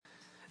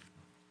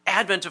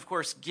Advent, of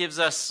course, gives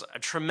us a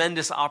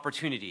tremendous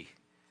opportunity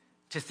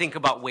to think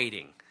about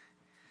waiting.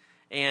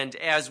 And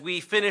as we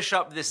finish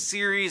up this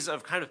series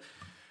of kind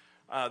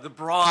of the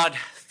broad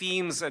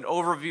themes and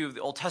overview of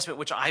the Old Testament,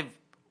 which I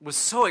was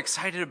so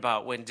excited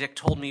about when Dick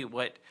told me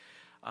what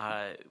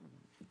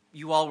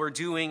you all were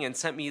doing and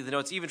sent me the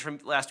notes, even from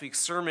last week's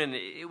sermon,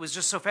 it was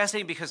just so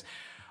fascinating because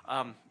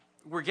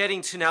we're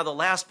getting to now the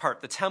last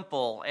part, the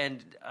temple,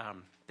 and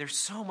there's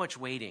so much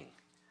waiting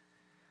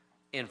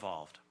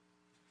involved.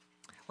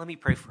 Let me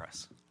pray for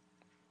us.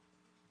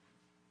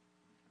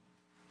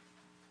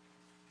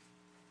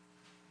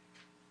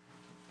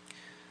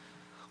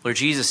 Lord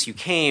Jesus, you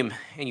came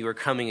and you are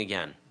coming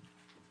again.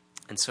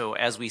 And so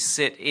as we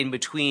sit in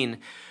between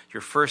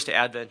your first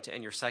Advent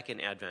and your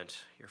second Advent,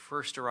 your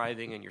first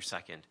arriving and your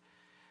second,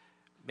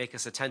 make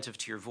us attentive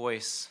to your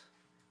voice,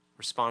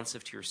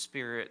 responsive to your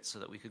Spirit, so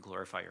that we could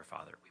glorify your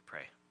Father, we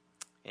pray.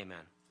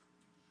 Amen.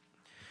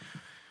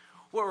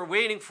 What we're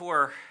waiting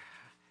for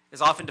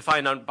is often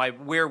defined by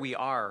where we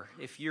are.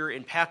 If you're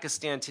in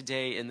Pakistan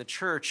today in the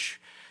church,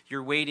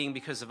 you're waiting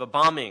because of a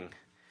bombing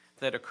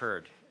that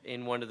occurred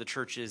in one of the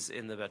churches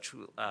in the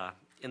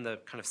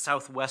kind of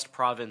southwest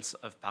province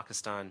of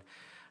Pakistan.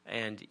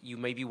 And you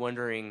may be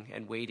wondering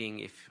and waiting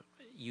if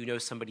you know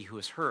somebody who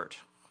is hurt,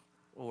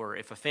 or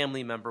if a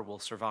family member will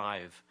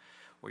survive,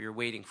 or you're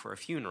waiting for a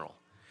funeral.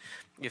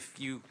 If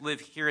you live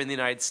here in the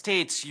United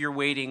States, you're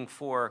waiting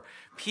for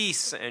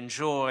peace and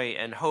joy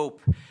and hope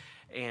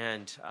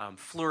and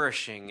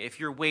flourishing. If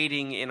you're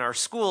waiting in our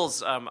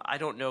schools, I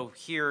don't know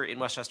here in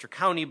Westchester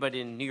County, but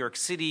in New York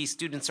City,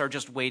 students are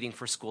just waiting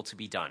for school to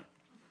be done.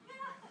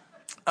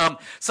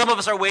 Some of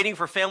us are waiting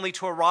for family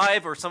to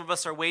arrive, or some of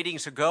us are waiting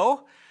to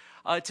go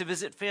to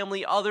visit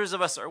family. Others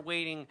of us are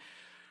waiting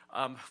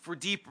for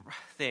deep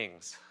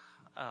things.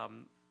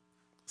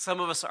 Some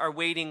of us are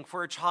waiting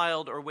for a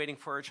child or waiting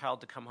for a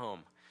child to come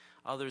home.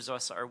 Others of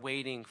us are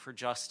waiting for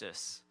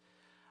justice.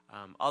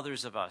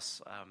 Others of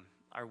us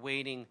are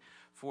waiting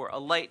for a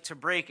light to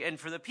break. And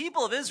for the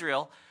people of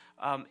Israel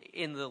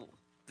in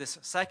this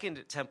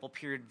second temple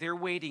period, they're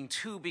waiting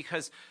too,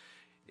 because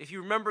if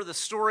you remember the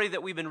story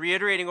that we've been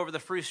reiterating over the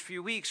first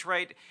few weeks,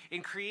 right?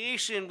 In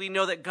creation, we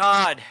know that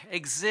God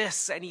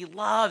exists and he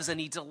loves and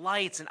he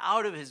delights, and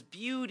out of his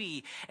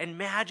beauty and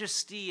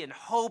majesty and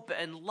hope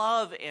and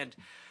love and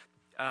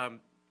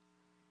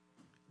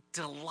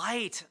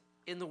delight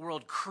in the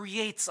world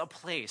creates a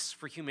place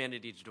for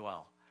humanity to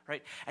dwell,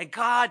 right? And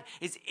God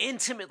is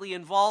intimately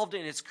involved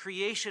in his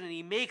creation, and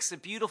he makes a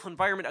beautiful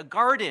environment, a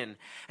garden,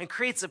 and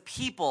creates a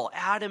people,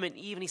 Adam and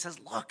Eve, and he says,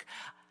 look,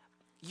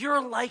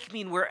 you're like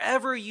me, and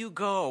wherever you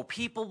go,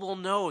 people will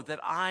know that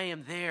I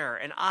am there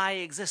and I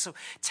exist. So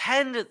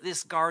tend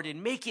this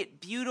garden, make it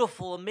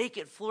beautiful and make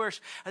it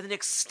flourish, and then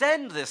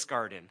extend this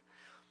garden.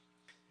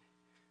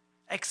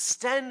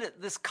 Extend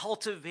this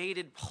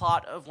cultivated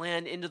plot of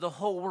land into the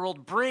whole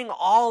world. Bring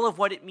all of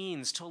what it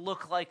means to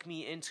look like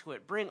me into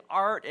it. Bring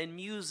art and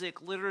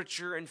music,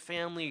 literature and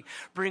family.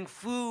 Bring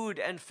food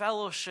and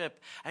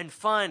fellowship and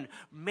fun.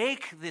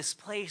 Make this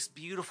place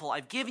beautiful.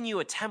 I've given you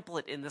a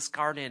template in this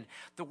garden.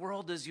 The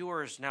world is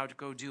yours. Now to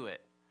go do it.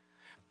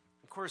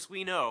 Of course,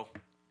 we know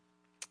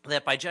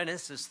that by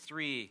Genesis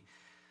 3,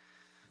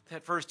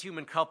 that first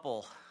human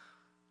couple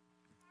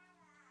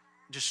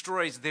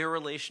destroys their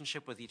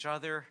relationship with each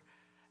other.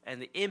 And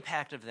the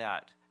impact of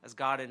that, as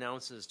God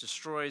announces,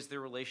 destroys their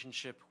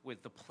relationship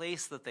with the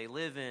place that they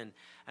live in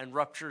and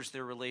ruptures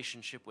their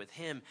relationship with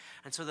him.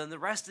 And so then the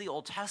rest of the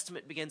Old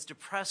Testament begins to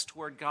press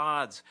toward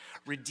God's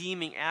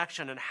redeeming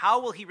action. And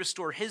how will he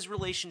restore his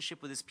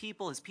relationship with his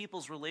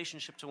people's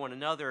relationship to one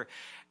another,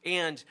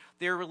 and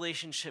their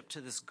relationship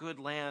to this good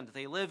land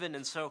they live in?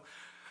 And so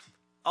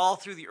all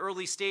through the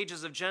early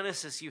stages of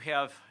Genesis, you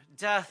have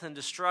death and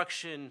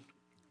destruction,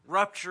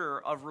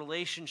 rupture of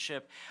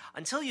relationship,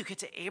 until you get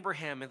to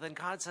Abraham. And then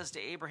God says to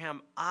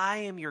Abraham, I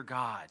am your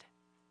God.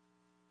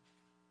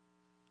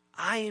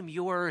 I am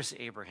yours,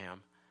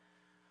 Abraham.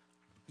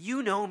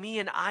 You know me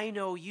and I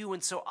know you,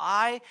 and so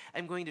I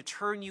am going to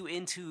turn you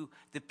into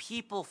the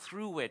people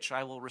through which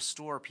I will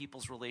restore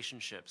people's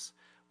relationships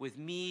with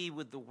me,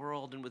 with the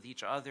world, and with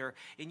each other.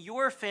 In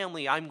your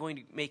family, I'm going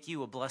to make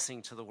you a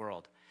blessing to the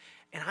world,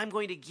 and I'm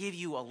going to give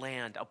you a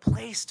land, a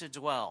place to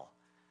dwell.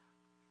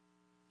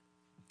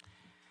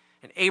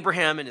 And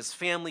Abraham and his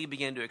family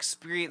began to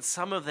experience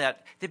some of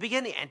that. They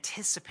began to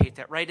anticipate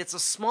that, right? It's a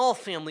small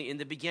family in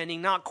the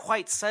beginning, not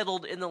quite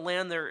settled in the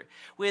land they're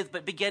with,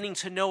 but beginning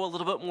to know a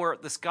little bit more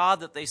this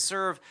God that they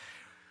serve.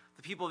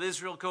 The people of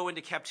Israel go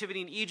into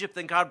captivity in Egypt,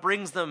 then God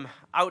brings them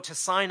out to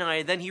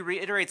Sinai. Then he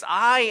reiterates,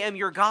 I am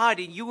your God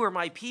and you are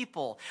my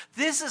people.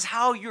 This is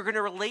how you're going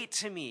to relate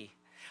to me.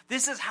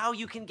 This is how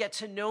you can get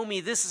to know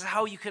me. This is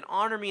how you can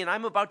honor me. And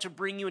I'm about to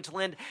bring you into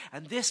land.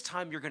 And this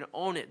time you're going to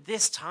own it.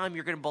 This time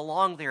you're going to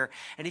belong there.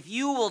 And if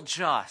you will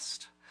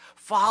just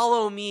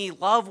follow me,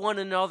 love one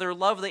another,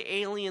 love the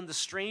alien, the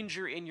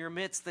stranger in your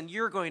midst, then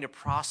you're going to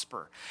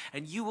prosper.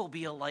 And you will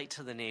be a light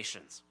to the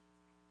nations.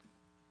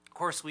 Of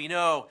course, we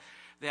know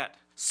that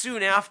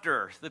soon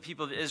after the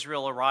people of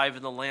Israel arrive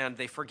in the land,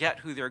 they forget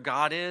who their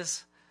God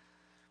is.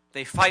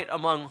 They fight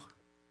among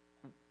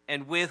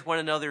and with one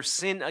another,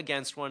 sin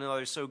against one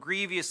another so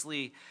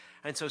grievously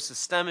and so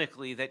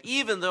systemically that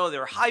even though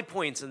there are high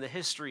points in the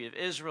history of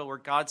Israel where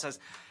God says,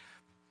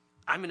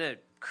 I'm going to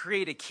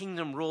create a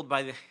kingdom ruled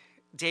by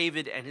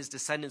David and his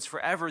descendants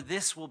forever,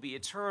 this will be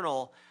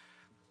eternal,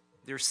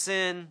 their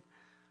sin,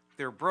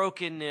 their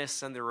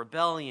brokenness, and their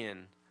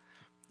rebellion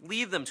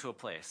lead them to a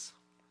place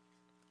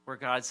where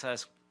God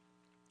says,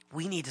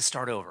 we need to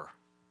start over.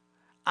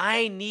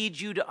 I need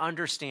you to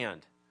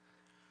understand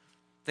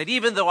that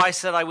even though I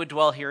said I would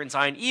dwell here in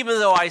Zion, even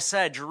though I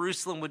said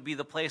Jerusalem would be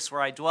the place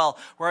where I dwell,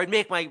 where I'd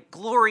make my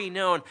glory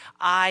known,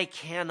 I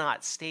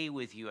cannot stay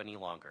with you any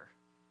longer.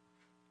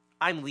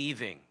 I'm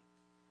leaving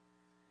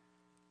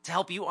to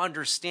help you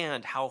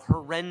understand how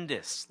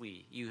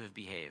horrendously you have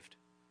behaved,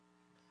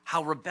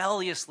 how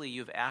rebelliously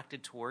you've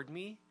acted toward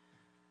me,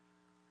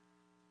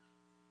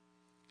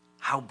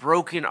 how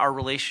broken our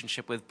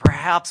relationship with.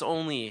 Perhaps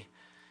only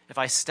if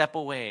I step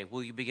away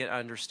will you begin to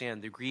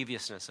understand the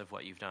grievousness of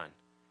what you've done.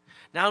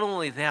 Not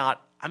only that,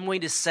 I'm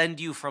going to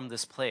send you from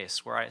this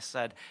place where I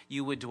said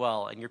you would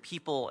dwell and your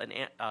people and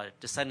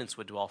descendants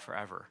would dwell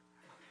forever.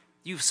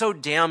 You've so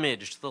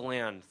damaged the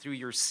land through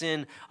your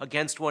sin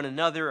against one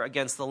another,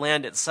 against the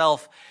land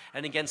itself,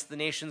 and against the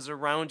nations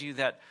around you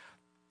that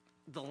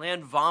the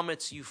land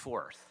vomits you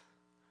forth.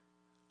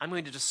 I'm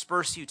going to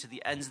disperse you to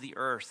the ends of the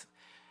earth.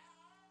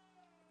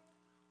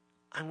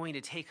 I'm going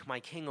to take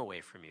my king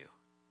away from you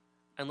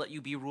and let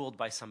you be ruled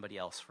by somebody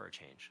else for a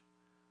change,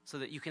 so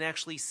that you can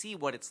actually see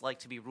what it's like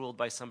to be ruled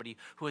by somebody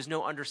who has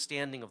no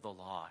understanding of the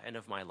law and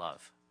of my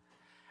love.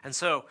 And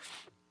so,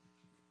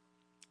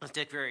 as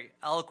Dick very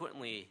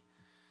eloquently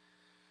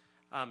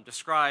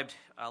described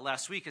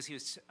last week as he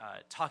was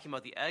talking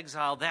about the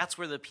exile, that's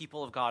where the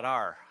people of God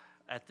are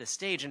at this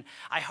stage. And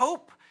I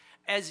hope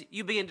as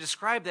you begin to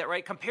describe that,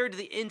 right, compared to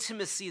the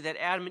intimacy that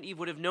Adam and Eve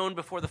would have known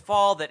before the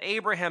fall, that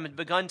Abraham had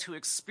begun to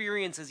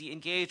experience as he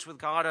engaged with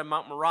God on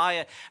Mount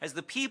Moriah, as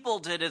the people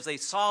did as they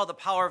saw the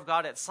power of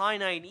God at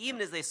Sinai, and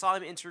even as they saw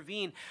him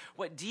intervene,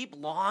 what deep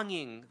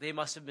longing they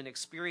must have been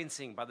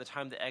experiencing by the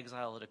time the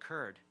exile had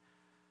occurred.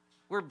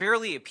 We're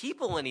barely a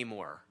people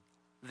anymore,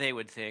 they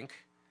would think.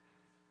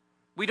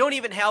 We don't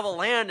even have a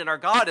land, and our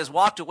God has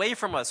walked away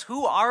from us.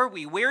 Who are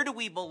we? Where do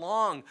we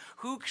belong?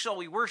 Who shall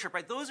we worship?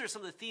 Right? Those are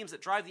some of the themes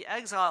that drive the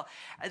exile.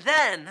 And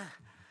then,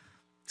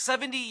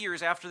 70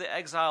 years after the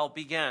exile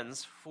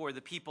begins for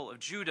the people of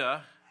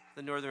Judah,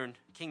 the northern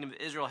kingdom of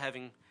Israel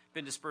having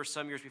been dispersed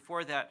some years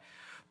before that,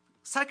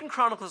 2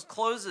 Chronicles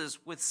closes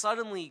with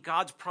suddenly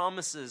God's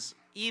promises,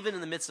 even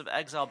in the midst of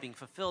exile, being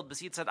fulfilled. But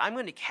he had said, I'm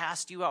going to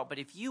cast you out, but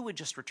if you would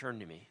just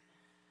return to me,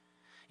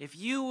 if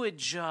you would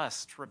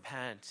just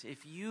repent,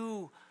 if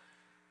you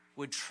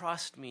would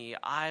trust me,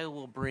 I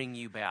will bring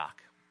you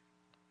back.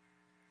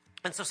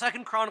 And so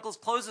 2 Chronicles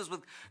closes with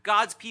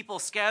God's people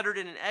scattered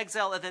in an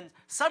exile, and then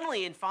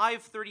suddenly in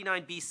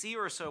 539 BC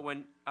or so,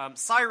 when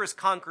Cyrus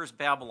conquers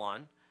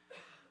Babylon,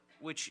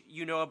 which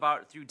you know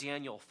about through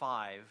Daniel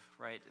 5,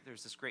 right?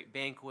 There's this great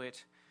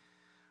banquet.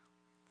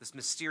 This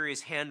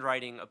mysterious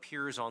handwriting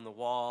appears on the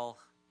wall.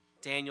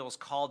 Daniel's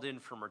called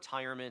in from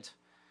retirement,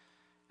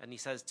 and he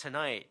says,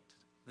 tonight,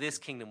 this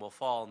kingdom will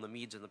fall, and the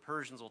Medes and the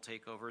Persians will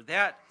take over.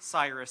 That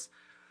Cyrus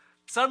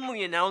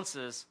suddenly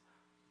announces,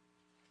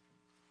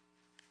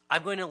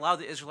 I'm going to allow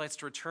the Israelites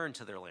to return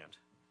to their land.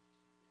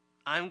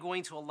 I'm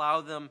going to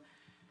allow them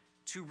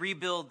to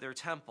rebuild their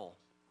temple.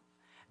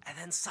 And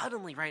then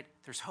suddenly, right,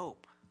 there's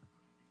hope.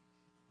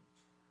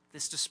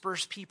 This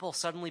dispersed people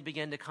suddenly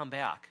begin to come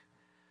back.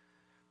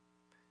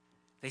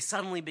 They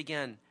suddenly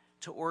begin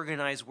to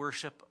organize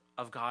worship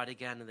of God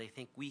again, and they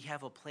think we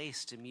have a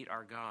place to meet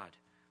our God.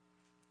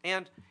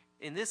 And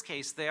in this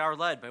case, they are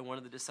led by one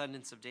of the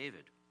descendants of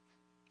David.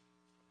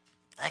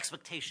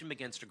 Expectation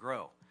begins to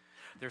grow.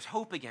 There's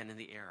hope again in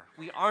the air.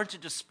 We aren't a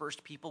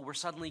dispersed people. We're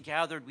suddenly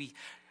gathered. We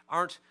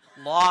aren't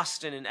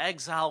lost and in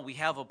exile. We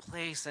have a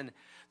place, and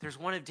there's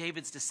one of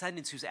David's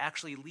descendants who's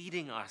actually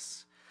leading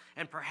us.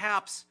 And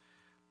perhaps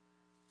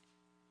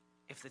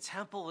if the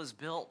temple is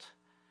built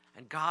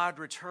and God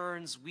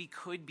returns, we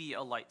could be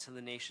a light to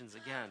the nations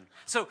again.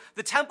 So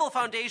the temple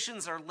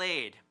foundations are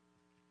laid.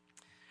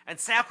 And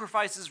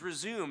sacrifices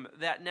resume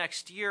that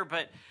next year.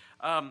 But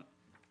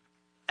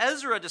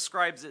Ezra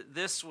describes it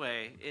this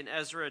way in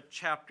Ezra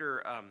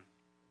chapter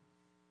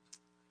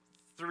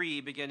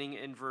 3, beginning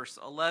in verse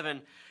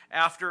 11.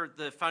 After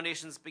the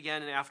foundations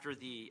began and after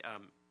the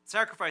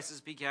sacrifices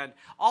began,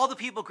 all the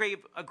people gave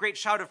a great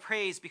shout of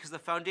praise because the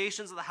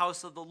foundations of the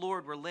house of the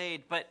Lord were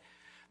laid. But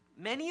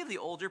many of the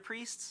older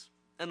priests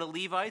and the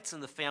Levites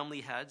and the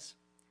family heads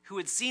who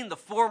had seen the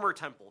former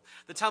temple,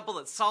 the temple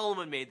that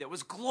Solomon made that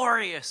was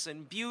glorious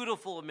and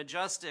beautiful and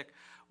majestic,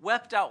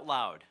 wept out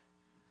loud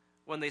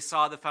when they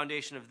saw the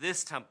foundation of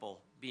this temple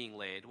being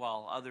laid,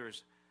 while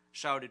others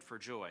shouted for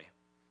joy.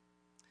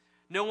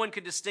 No one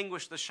could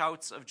distinguish the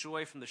shouts of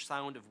joy from the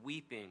sound of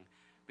weeping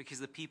because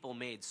the people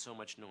made so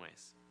much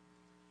noise.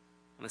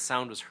 And the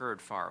sound was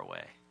heard far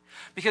away.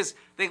 Because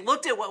they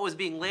looked at what was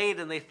being laid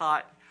and they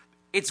thought,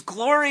 it's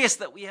glorious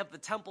that we have the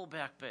temple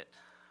back, but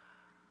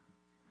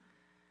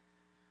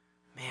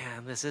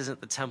man, this isn't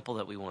the temple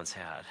that we once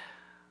had.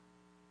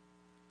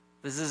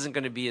 This isn't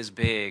going to be as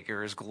big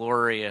or as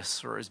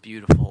glorious or as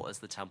beautiful as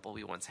the temple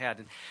we once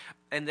had.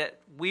 And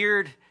that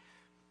weird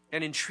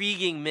and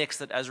intriguing mix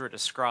that Ezra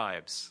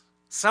describes.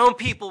 Some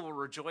people were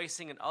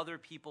rejoicing and other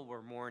people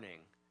were mourning.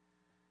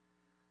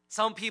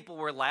 Some people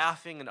were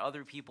laughing and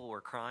other people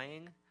were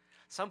crying.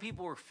 Some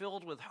people were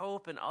filled with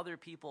hope and other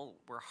people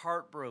were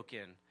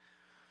heartbroken.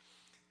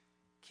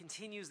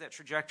 Continues that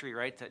trajectory,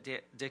 right, that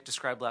Dick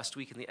described last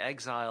week in the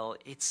exile.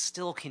 It's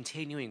still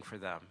continuing for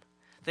them.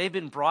 They've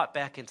been brought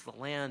back into the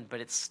land, but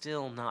it's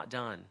still not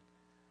done.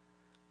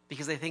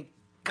 Because they think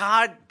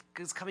God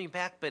is coming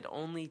back, but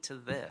only to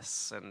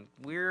this. And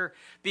we're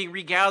being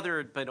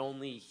regathered, but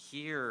only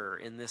here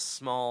in this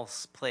small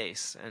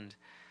place. And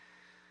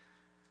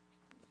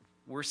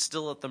we're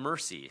still at the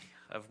mercy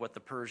of what the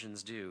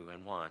Persians do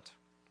and want.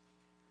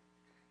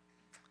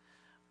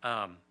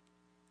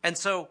 And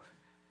so,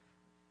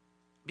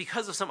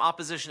 because of some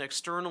opposition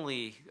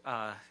externally,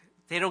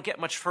 they don't get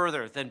much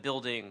further than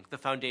building the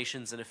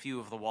foundations and a few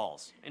of the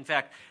walls. In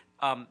fact,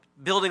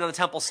 building on the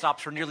temple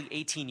stops for nearly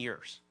 18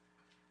 years.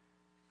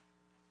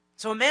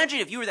 So imagine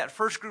if you were that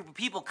first group of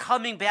people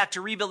coming back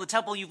to rebuild the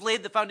temple. You've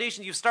laid the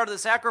foundation, you've started the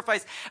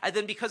sacrifice, and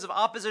then because of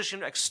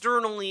opposition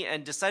externally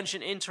and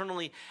dissension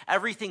internally,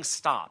 everything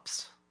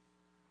stops.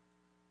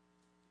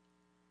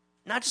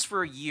 Not just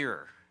for a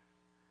year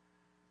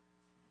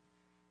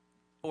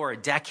or a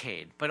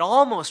decade, but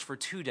almost for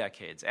 2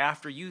 decades.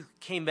 After you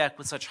came back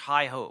with such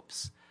high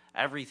hopes,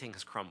 everything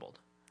has crumbled.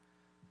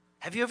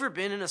 Have you ever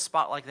been in a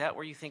spot like that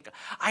where you think,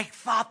 I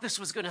thought this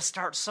was going to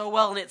start so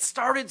well, and it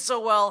started so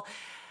well?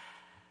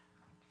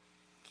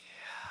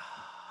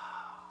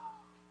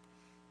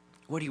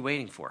 What are you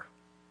waiting for?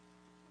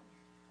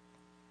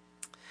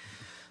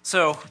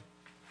 So,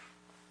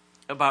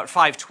 about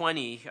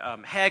 520,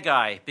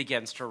 Haggai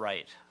begins to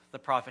write, the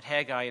prophet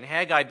Haggai, and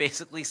Haggai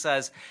basically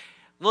says,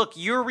 look,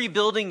 you're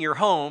rebuilding your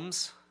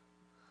homes,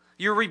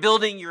 you're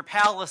rebuilding your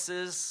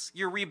palaces,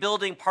 you're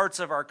rebuilding parts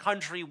of our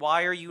country.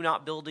 Why are you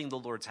not building the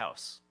Lord's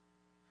house?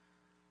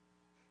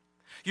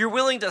 You're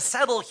willing to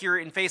settle here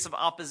in face of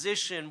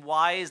opposition.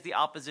 Why is the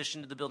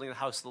opposition to the building of the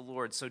house of the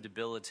Lord so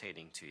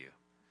debilitating to you?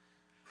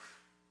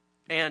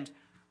 And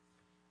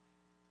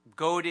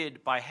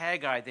goaded by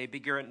Haggai, they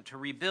begin to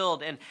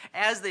rebuild. And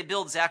as they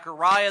build,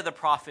 Zechariah the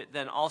prophet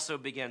then also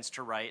begins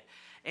to write.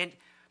 And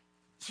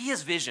he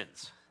has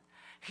visions.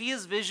 He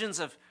has visions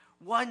of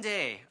one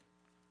day,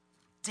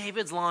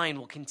 David's line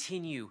will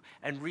continue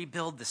and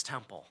rebuild this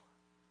temple.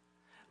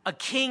 A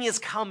king is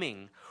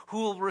coming who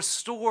will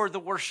restore the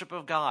worship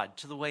of God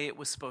to the way it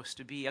was supposed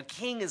to be. A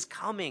king is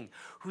coming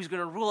who's going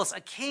to rule us.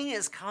 A king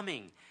is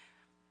coming.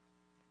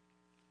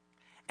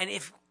 And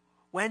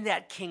when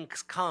that king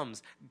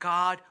comes,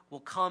 God will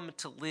come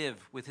to live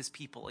with his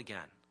people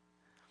again.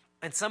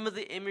 And some of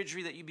the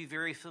imagery that you'd be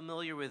very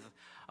familiar with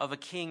of a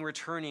king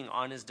returning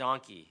on his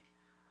donkey,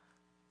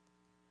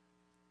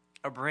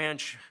 a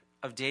branch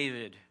of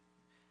David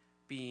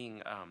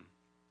being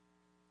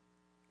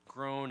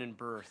grown and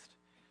birthed,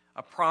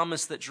 a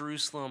promise that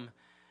Jerusalem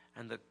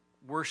and the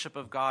worship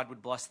of God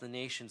would bless the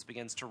nations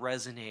begins to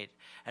resonate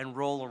and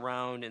roll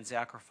around in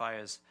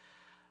Zechariah's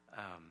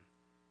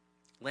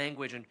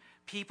language. And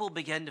people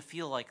begin to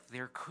feel like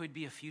there could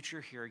be a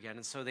future here again.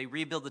 And so they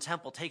rebuild the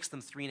temple. It takes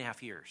them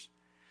 3.5 years.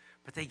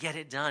 But they get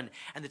it done.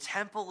 And the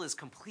temple is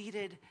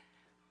completed.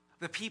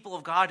 The people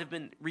of God have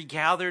been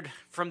regathered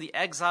from the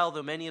exile,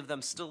 though many of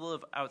them still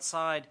live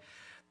outside.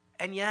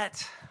 And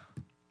yet,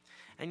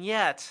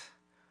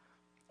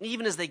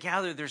 even as they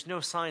gather, there's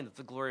no sign that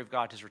the glory of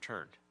God has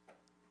returned.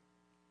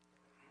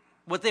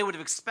 What they would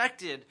have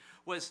expected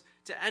was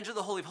to enter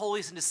the Holy of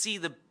Holies and to see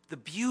the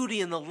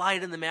beauty and the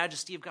light and the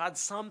majesty of God.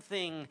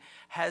 Something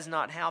has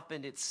not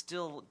happened. It's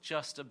still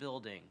just a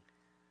building.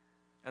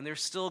 And they're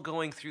still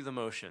going through the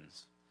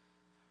motions.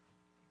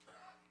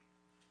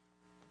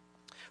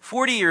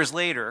 40 years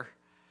later,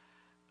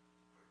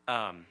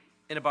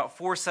 in about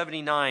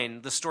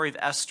 479, the story of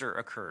Esther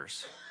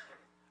occurs.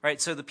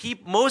 Right, so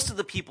most of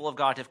the people of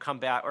God have come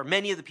back, or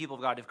many of the people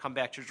of God have come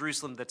back to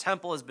Jerusalem. The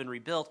temple has been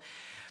rebuilt.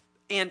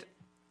 And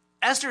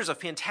Esther is a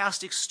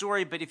fantastic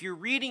story, but if you're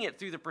reading it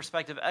through the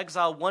perspective of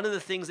exile, one of the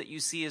things that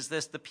you see is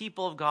this: the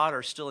people of God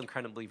are still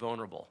incredibly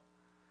vulnerable.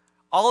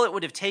 All it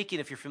would have taken,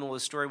 if you're familiar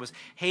with the story, was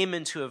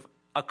Haman to have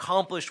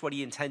accomplished what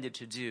he intended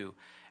to do.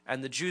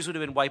 And the Jews would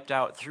have been wiped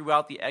out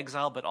throughout the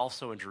exile, but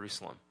also in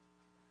Jerusalem.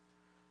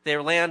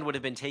 Their land would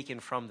have been taken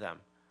from them.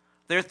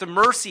 They're at the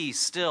mercy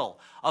still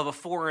of a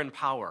foreign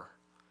power.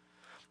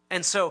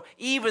 And so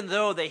even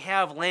though they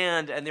have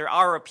land and there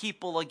are a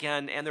people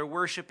again and they're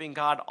worshiping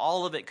God,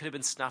 all of it could have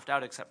been snuffed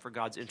out except for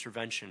God's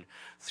intervention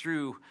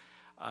through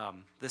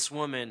this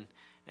woman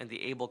and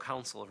the able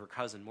counsel of her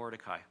cousin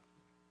Mordecai.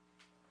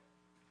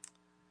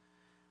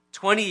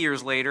 20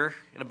 years later,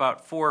 in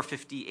about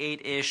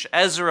 458-ish,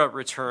 Ezra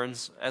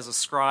returns as a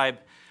scribe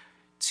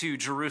to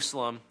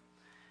Jerusalem,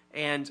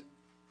 and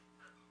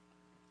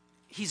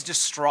he's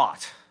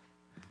distraught.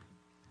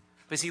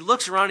 Because he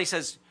looks around and he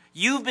says,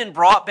 You've been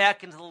brought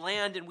back into the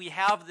land, and we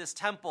have this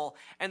temple,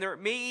 and there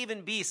may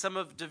even be some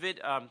of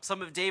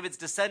David's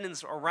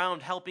descendants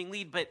around helping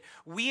lead, but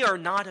we are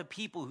not a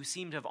people who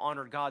seem to have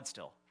honored God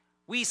still.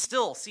 We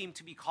still seem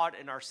to be caught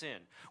in our sin.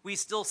 We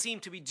still seem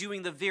to be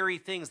doing the very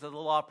things that the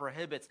law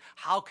prohibits.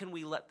 How can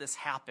we let this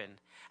happen?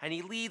 And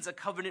he leads a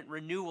covenant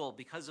renewal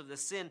because of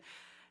this sin,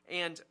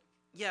 and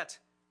yet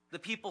the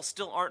people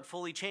still aren't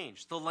fully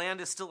changed. The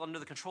land is still under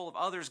the control of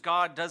others.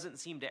 God doesn't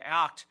seem to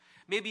act.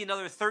 Maybe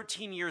another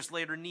 13 years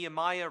later,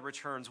 Nehemiah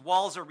returns.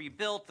 Walls are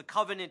rebuilt. The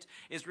covenant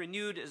is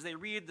renewed as they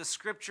read the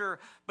scripture.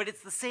 But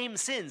it's the same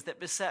sins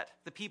that beset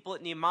the people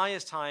at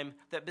Nehemiah's time,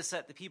 that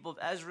beset the people of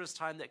Ezra's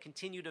time, that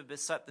continue to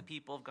beset the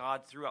people of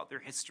God throughout their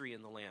history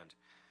in the land.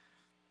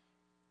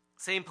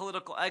 Same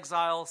political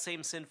exile,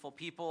 same sinful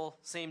people,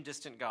 same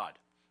distant God.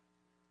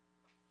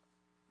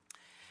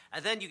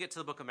 And then you get to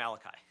the book of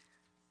Malachi.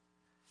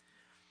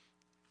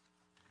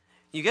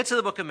 You get to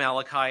the book of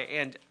Malachi,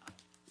 and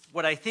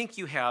what I think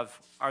you have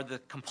are the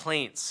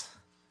complaints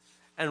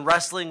and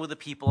wrestling with the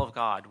people of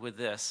God with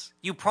this.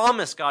 You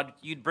promised, God,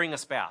 you'd bring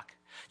us back.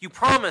 You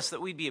promised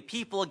that we'd be a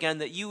people again,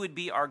 that you would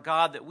be our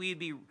God, that we'd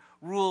be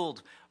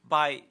ruled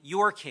by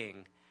your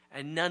king,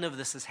 and none of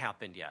this has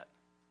happened yet.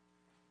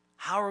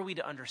 How are we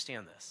to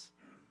understand this?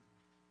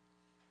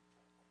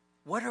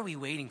 What are we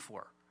waiting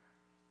for?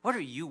 What are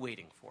you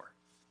waiting for?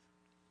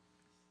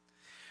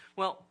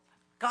 Well,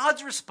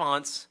 God's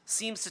response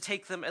seems to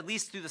take them at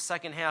least through the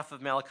second half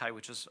of Malachi,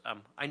 which is,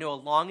 I know, a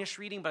longish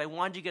reading, but I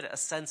wanted you to get a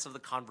sense of the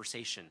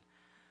conversation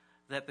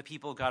that the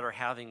people of God are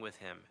having with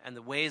him and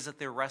the ways that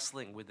they're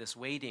wrestling with this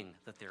waiting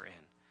that they're in.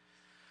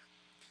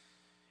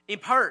 In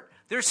part,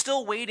 they're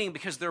still waiting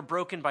because they're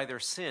broken by their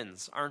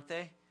sins, aren't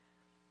they?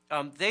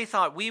 They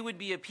thought we would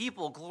be a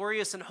people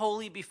glorious and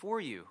holy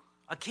before you,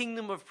 a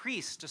kingdom of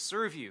priests to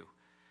serve you.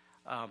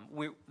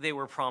 They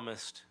were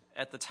promised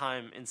at the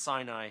time in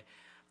Sinai.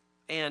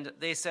 And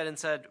they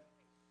said,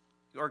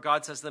 or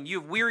God says to them, you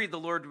have wearied the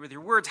Lord with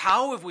your words.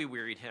 How have we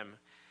wearied him?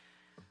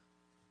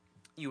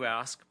 You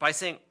ask. By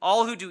saying,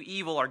 all who do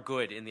evil are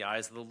good in the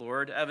eyes of the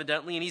Lord,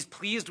 evidently, and he's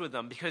pleased with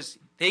them because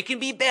they can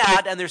be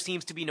bad and there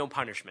seems to be no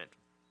punishment.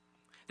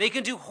 They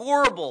can do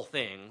horrible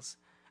things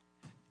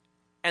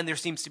and there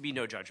seems to be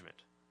no judgment.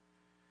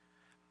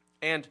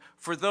 And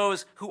for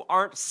those who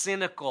aren't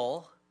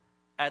cynical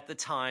at the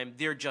time,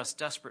 they're just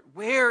desperate.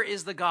 Where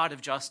is the God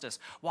of justice?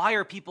 Why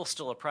are people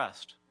still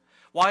oppressed?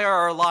 Why are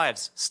our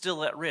lives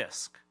still at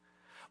risk?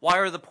 Why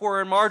are the poor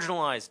and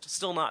marginalized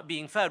still not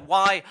being fed?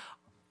 Why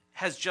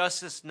has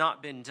justice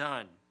not been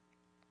done?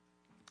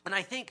 And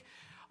I think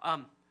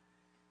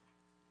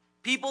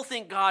people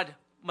think God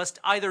must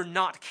either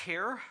not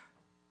care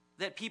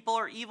that people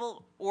are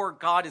evil or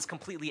God is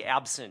completely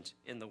absent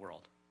in the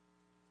world,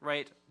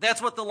 right?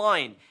 That's what the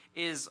line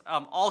is,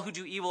 all who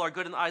do evil are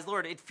good in the eyes of the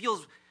Lord. It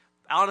feels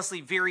honestly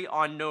very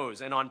on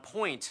nose and on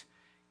point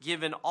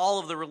given all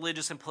of the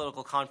religious and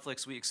political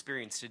conflicts we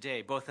experience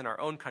today, both in our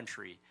own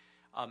country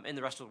and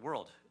the rest of the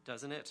world,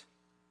 doesn't it?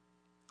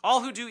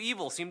 All who do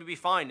evil seem to be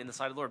fine in the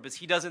sight of the Lord, because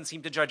he doesn't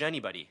seem to judge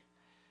anybody.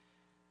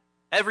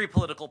 Every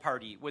political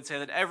party would say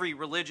that. Every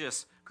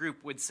religious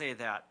group would say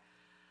that.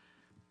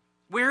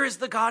 Where is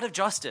the God of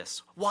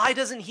justice? Why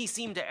doesn't he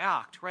seem to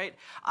act, right?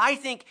 I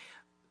think,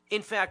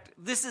 in fact,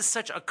 this is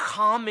such a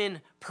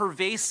common,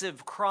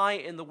 pervasive cry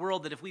in the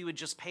world that if we would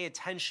just pay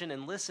attention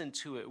and listen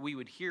to it, we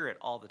would hear it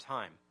all the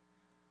time,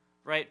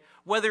 right?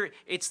 Whether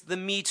it's the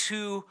Me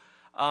Too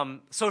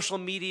social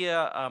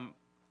media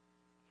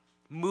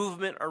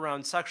movement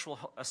around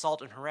sexual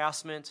assault and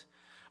harassment,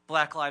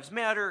 Black Lives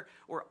Matter,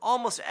 or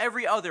almost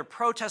every other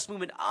protest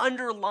movement,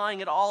 underlying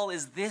it all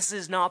is this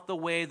is not the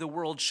way the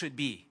world should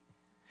be.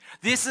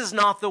 This is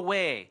not the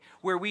way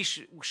where we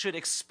should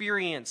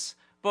experience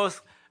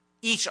both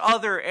each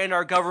other and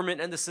our government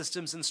and the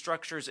systems and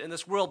structures in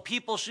this world.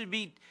 People should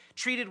be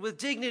treated with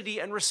dignity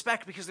and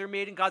respect because they're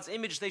made in God's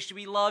image. They should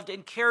be loved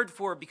and cared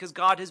for because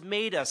God has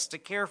made us to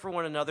care for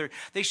one another.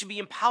 They should be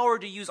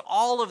empowered to use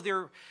all of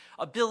their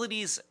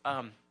abilities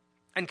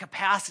and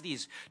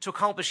capacities to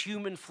accomplish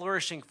human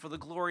flourishing for the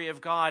glory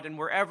of God. And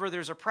wherever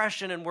there's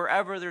oppression and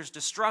wherever there's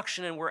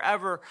destruction and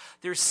wherever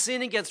there's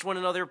sin against one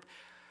another,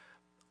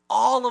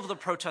 all of the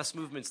protest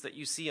movements that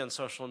you see on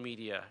social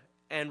media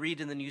and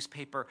read in the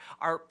newspaper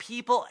are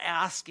people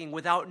asking,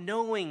 without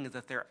knowing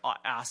that they're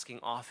asking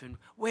often,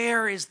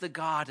 where is the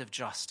God of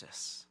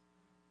justice?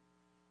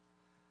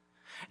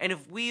 And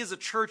if we as a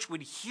church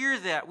would hear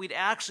that, we'd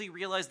actually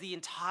realize the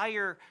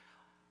entirety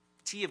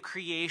of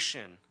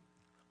creation,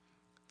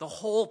 the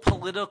whole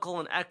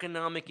political and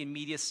economic and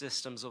media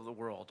systems of the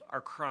world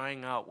are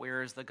crying out,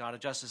 where is the God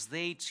of justice?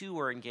 They too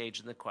are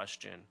engaged in the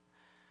question,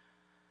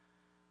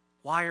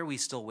 why are we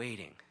still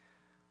waiting?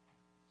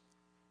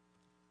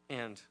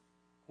 And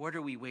what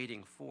are we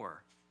waiting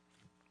for?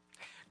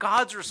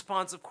 God's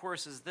response, of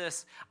course, is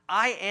this: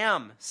 I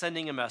am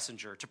sending a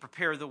messenger to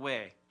prepare the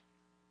way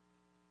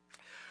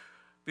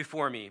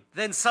before me.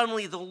 Then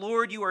suddenly the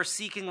Lord you are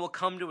seeking will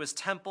come to his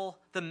temple.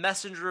 The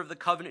messenger of the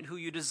covenant who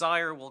you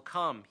desire will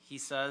come, he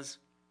says.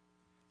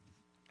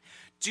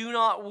 Do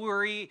not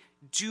worry,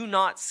 do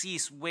not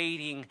cease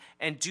waiting,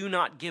 and do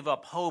not give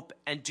up hope,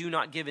 and do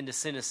not give in to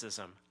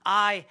cynicism.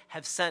 I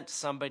have sent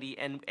somebody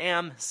and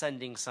am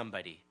sending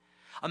somebody.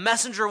 A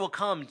messenger will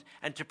come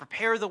and to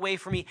prepare the way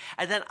for me,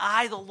 and then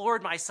I, the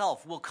Lord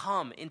myself, will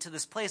come into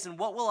this place. And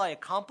what will I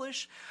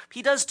accomplish?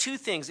 He does two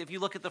things. If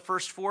you look at the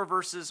first 4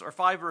 verses or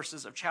 5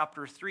 verses of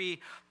chapter 3,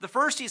 the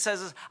first he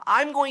says is,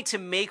 I'm going to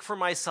make for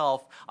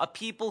myself a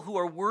people who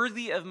are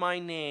worthy of my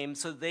name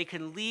so they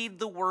can lead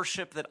the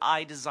worship that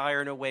I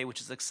desire in a way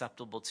which is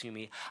acceptable to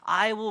me.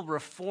 I will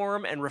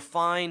reform and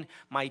refine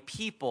my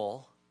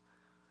people,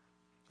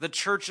 the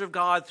church of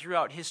God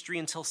throughout history,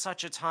 until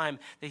such a time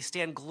they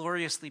stand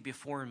gloriously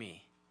before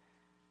me,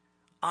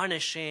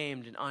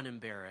 unashamed and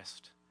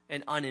unembarrassed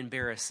and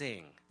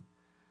unembarrassing.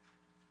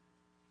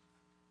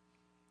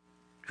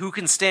 Who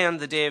can stand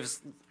the day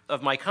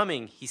of my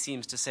coming, he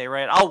seems to say,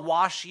 right? I'll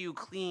wash you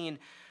clean.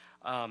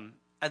 And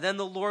then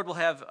the Lord will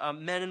have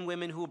men and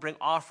women who will bring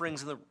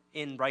offerings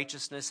in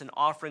righteousness, and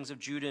offerings of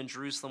Judah and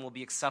Jerusalem will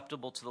be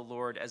acceptable to the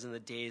Lord as in the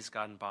days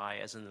gone by,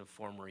 as in the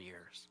former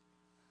years.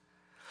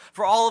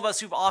 For all of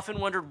us who've often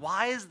wondered,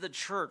 why is the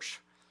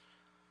church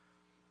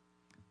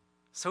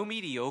so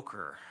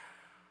mediocre,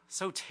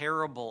 so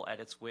terrible at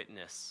its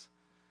witness,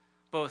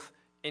 both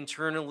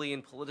internally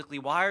and politically?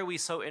 Why are we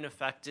so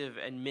ineffective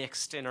and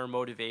mixed in our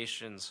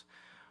motivations?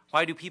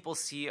 Why do people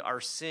see our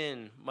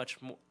sin much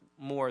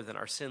more than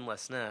our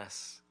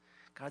sinlessness?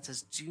 God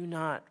says, do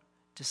not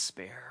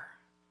despair.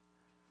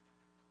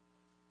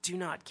 Do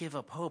not give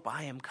up hope.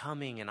 I am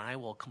coming, and I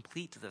will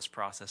complete this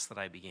process that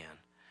I began.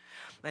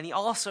 And he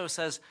also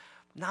says,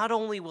 not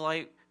only will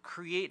I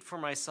create for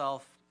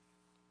myself,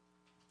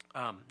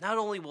 not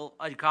only will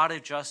a God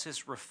of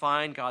justice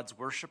refine God's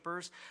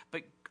worshipers,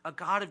 but a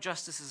God of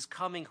justice is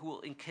coming who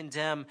will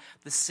condemn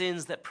the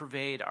sins that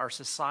pervade our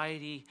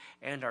society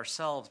and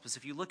ourselves. Because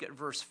if you look at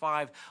verse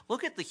 5,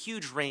 look at the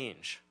huge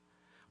range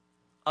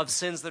of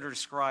sins that are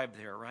described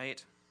there,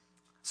 right?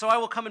 So I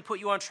will come and put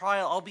you on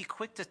trial. I'll be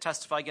quick to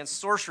testify against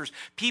sorcerers,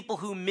 people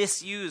who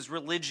misuse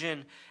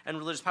religion and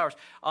religious powers,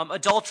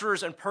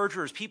 adulterers and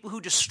perjurers, people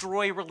who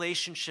destroy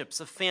relationships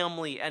of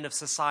family and of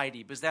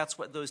society, because that's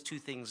what those two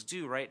things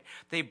do, right?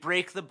 They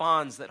break the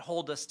bonds that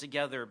hold us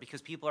together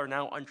because people are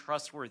now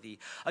untrustworthy.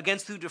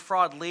 Against who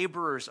defraud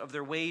laborers of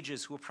their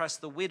wages, who oppress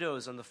the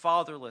widows and the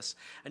fatherless,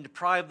 and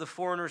deprive the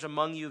foreigners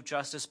among you of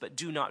justice, but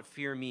do not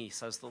fear me,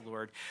 says the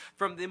Lord.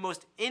 From the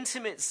most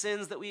intimate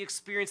sins that we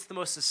experience, the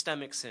most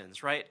systemic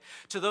sins, right?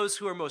 To those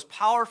who are most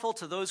powerful,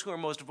 to those who are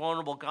most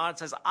vulnerable, God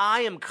says,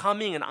 I am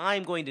coming and I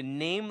am going to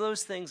name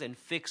those things and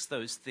fix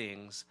those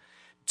things.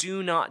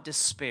 Do not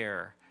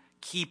despair.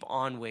 Keep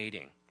on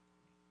waiting.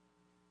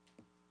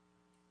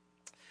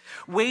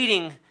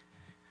 Waiting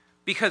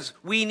because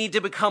we need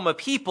to become a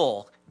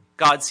people,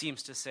 God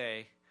seems to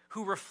say,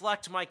 who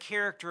reflect my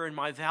character and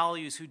my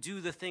values, who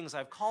do the things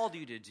I've called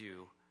you to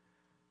do,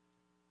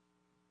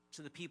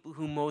 to the people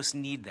who most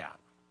need that.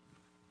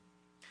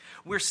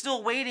 We're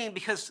still waiting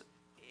because,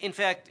 in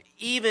fact,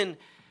 even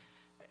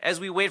as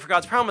we wait for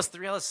God's promise, the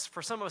reality is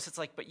for some of us, it's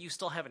like, but you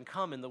still haven't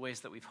come in the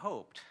ways that we've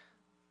hoped.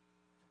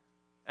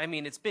 I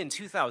mean, it's been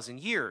 2,000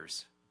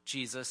 years,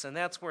 Jesus, and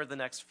that's where the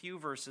next few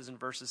verses in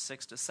verses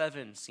 6 to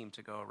 7 seem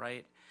to go,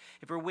 right?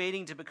 If we're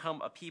waiting to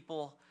become a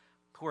people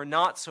who are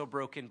not so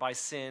broken by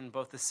sin,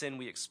 both the sin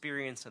we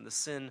experience and the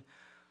sin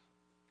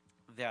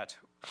that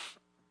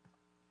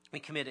we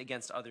commit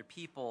against other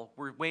people,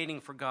 we're waiting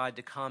for God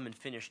to come and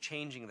finish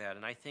changing that.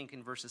 And I think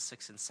in verses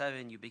 6 and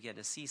 7, you begin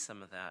to see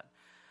some of that.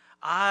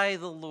 I,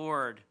 the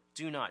Lord,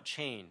 do not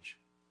change,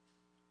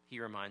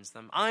 he reminds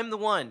them. I'm the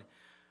one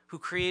who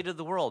created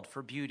the world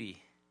for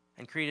beauty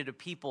and created a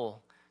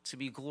people to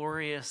be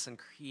glorious and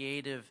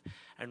creative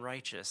and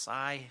righteous.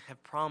 I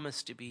have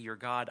promised to be your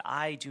God.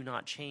 I do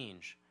not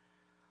change.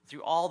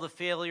 Through all the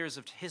failures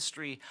of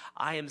history,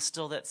 I am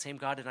still that same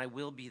God, and I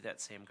will be that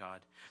same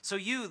God. So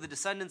you, the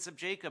descendants of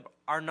Jacob,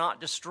 are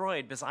not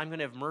destroyed because I'm going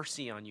to have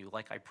mercy on you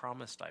like I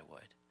promised I would.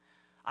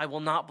 I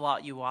will not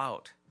blot you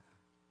out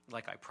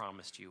like I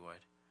promised you would.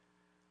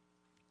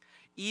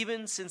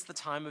 Even since the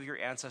time of your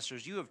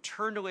ancestors, you have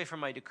turned away from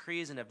my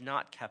decrees and have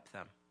not kept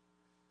them.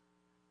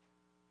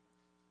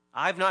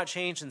 I've not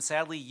changed, and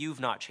sadly, you've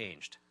not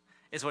changed,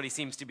 is what he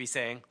seems to be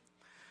saying.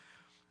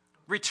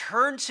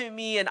 Return to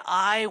me, and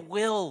I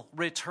will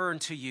return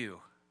to you,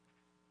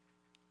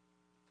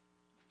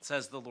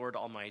 says the Lord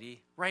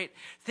Almighty. Right?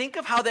 Think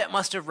of how that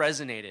must have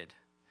resonated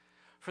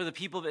for the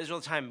people of Israel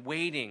at the time,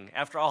 waiting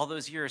after all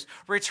those years.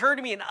 Return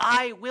to me, and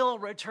I will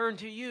return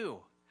to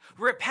you.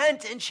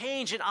 Repent and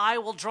change, and I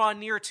will draw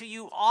near to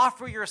you.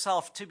 Offer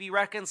yourself to be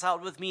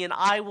reconciled with me, and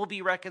I will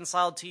be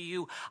reconciled to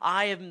you.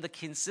 I am the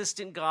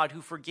consistent God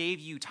who forgave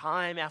you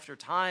time after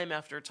time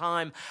after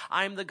time.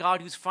 I am the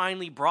God who's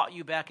finally brought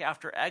you back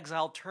after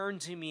exile. Turn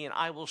to me, and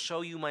I will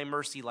show you my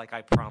mercy like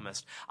I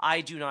promised.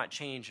 I do not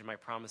change, and my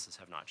promises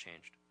have not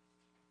changed.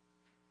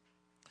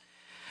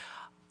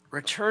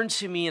 Return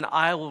to me, and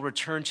I will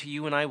return to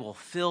you, and I will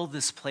fill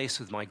this place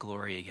with my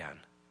glory again.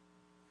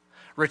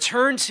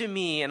 Return to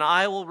me, and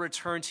I will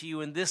return to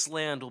you, and this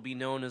land will be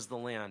known as the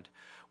land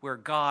where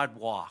God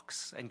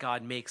walks and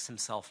God makes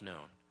himself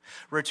known.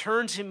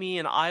 Return to me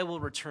and I will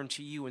return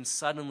to you, and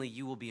suddenly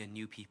you will be a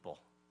new people.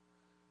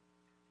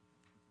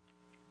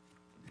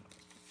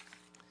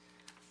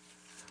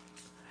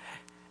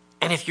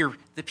 And if you're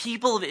the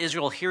people of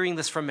Israel hearing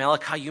this from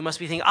Malachi, you must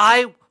be thinking,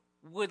 I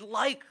would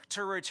like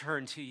to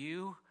return to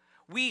you.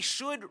 We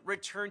should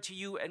return to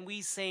you, and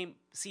we seem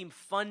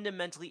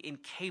fundamentally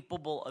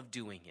incapable of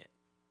doing it.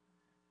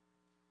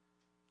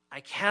 I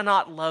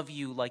cannot love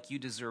you like you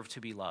deserve to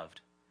be loved.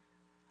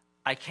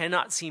 I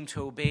cannot seem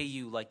to obey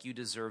you like you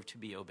deserve to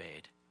be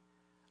obeyed.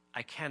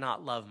 I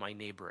cannot love my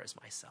neighbor as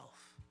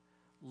myself.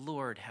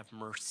 Lord, have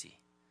mercy.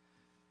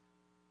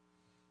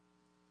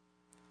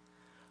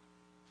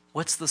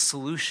 What's the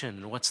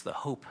solution? What's the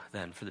hope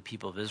then for the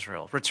people of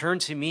Israel? Return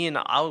to me and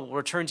I will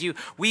return to you.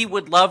 We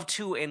would love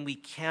to and we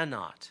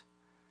cannot.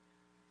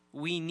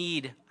 We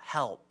need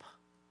help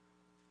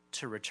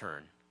to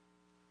return.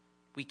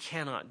 We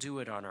cannot do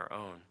it on our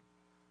own.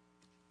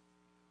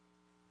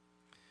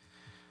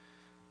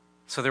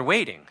 So they're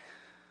waiting.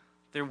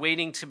 They're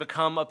waiting to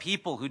become a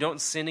people who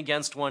don't sin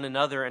against one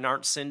another and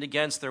aren't sinned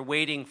against. They're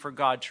waiting for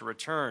God to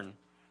return.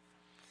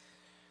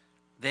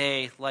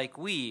 They, like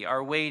we,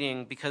 are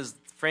waiting because,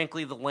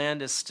 frankly, the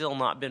land has still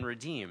not been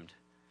redeemed.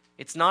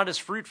 It's not as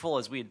fruitful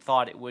as we had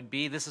thought it would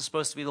be. This is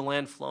supposed to be the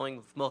land flowing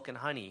with milk and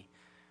honey,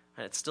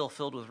 and it's still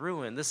filled with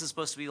ruin. This is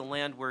supposed to be the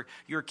land where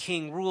your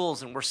king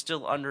rules, and we're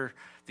still under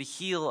the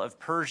heel of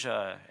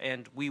Persia,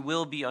 and we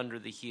will be under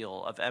the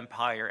heel of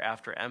empire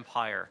after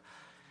empire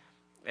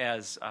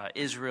as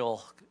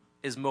Israel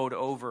is mowed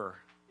over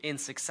in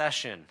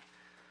succession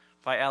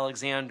by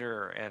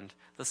Alexander and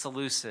the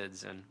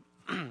Seleucids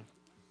and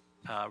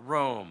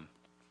Rome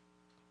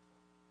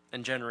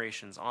and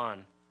generations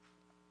on.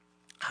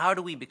 How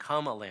do we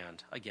become a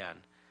land again?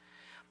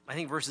 I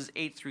think verses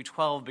 8 through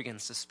 12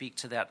 begins to speak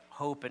to that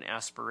hope and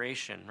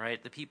aspiration,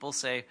 right? The people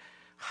say,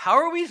 how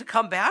are we to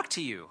come back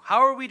to you? How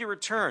are we to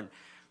return?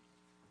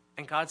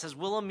 And God says,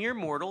 will a mere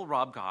mortal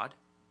rob God?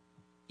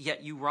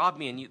 Yet you rob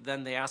me. And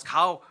then they ask,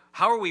 how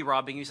are we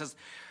robbing you? He says,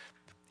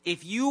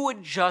 if you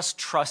would just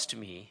trust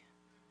me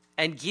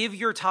and give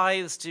your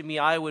tithes to me,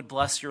 I would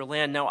bless your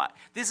land. Now,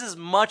 this is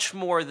much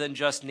more than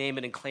just name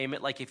it and claim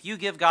it. Like if you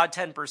give God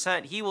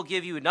 10%, he will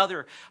give you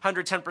another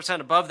 110%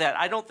 above that.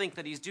 I don't think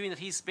that he's doing that.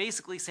 He's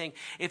basically saying,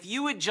 if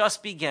you would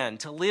just begin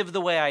to live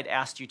the way I'd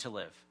asked you to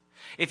live,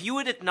 if you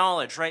would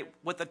acknowledge, right,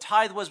 what the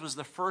tithe was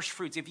the first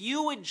fruits, if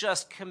you would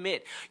just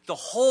commit the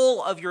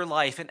whole of your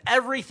life and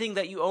everything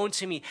that you own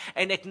to me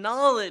and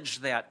acknowledge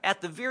that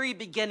at the very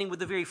beginning with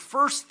the very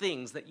first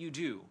things that you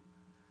do,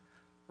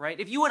 right?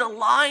 If you would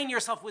align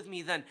yourself with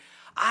me, then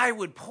I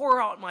would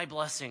pour out my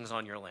blessings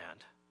on your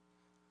land.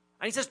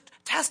 And he says,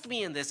 test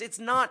me in this. It's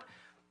not,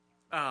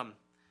 right?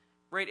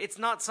 It's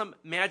not some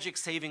magic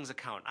savings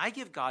account. I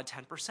give God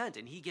 10%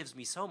 and he gives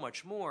me so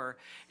much more.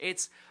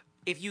 It's,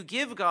 if you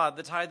give God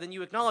the tithe, then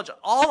you acknowledge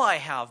all I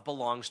have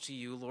belongs to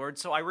you, Lord.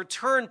 So I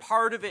return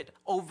part of it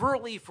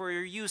overtly for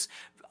your use,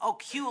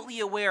 acutely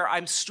aware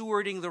I'm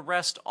stewarding the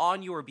rest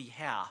on your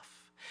behalf.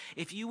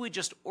 If you would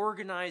just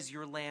organize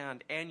your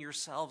land and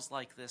yourselves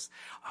like this,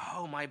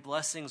 oh, my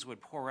blessings would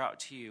pour out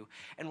to you.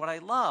 And what I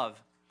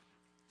love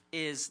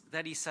is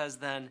that he says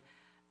then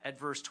at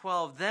verse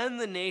 12, then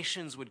the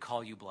nations would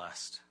call you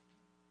blessed,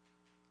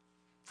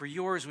 for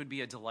yours would be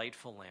a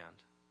delightful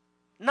land.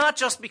 Not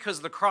just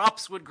because the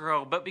crops would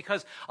grow, but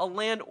because a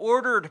land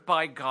ordered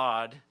by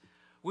God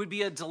would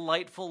be a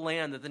delightful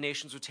land that the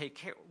nations would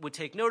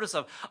take notice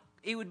of.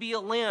 It would be a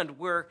land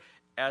where,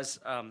 as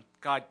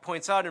God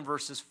points out in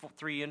verses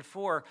 3 and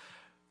 4,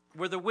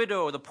 where the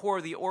widow, the poor,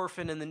 the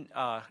orphan, and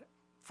the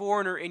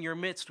foreigner in your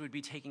midst would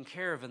be taken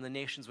care of, and the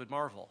nations would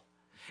marvel.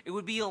 It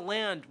would be a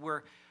land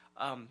where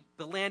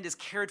the land is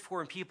cared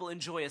for and people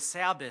enjoy a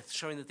Sabbath,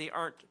 showing that they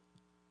aren't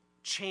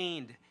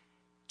chained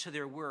to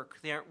their work.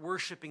 They aren't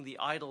worshiping the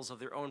idols of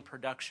their own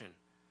production.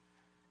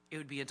 It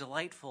would be a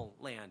delightful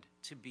land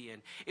to be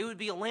in. It would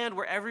be a land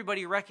where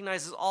everybody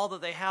recognizes all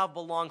that they have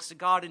belongs to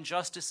God and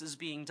justice is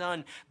being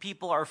done.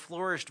 People are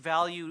flourished,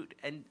 valued,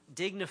 and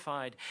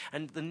dignified,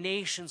 and the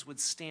nations would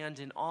stand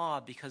in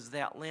awe because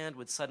that land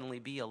would suddenly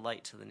be a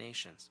light to the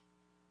nations.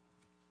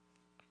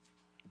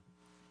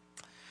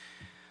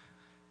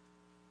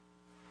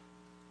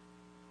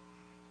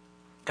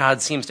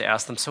 God seems to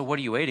ask them, so what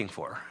are you waiting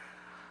for?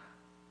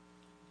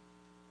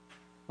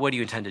 What do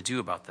you intend to do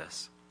about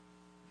this?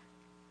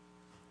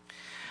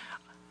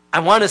 I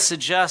want to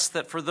suggest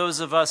that for those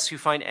of us who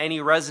find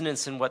any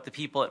resonance in what the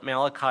people at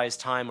Malachi's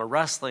time are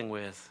wrestling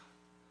with,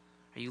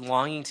 are you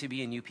longing to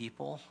be a new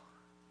people?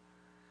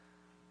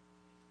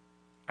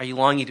 Are you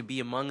longing to be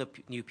among a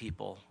new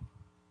people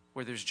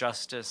where there's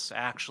justice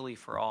actually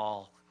for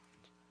all,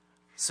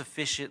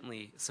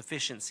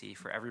 sufficiency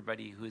for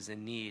everybody who is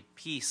in need,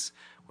 peace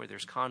where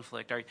there's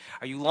conflict? Are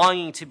you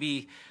longing to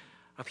be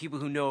a people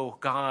who know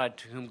God,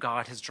 to whom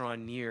God has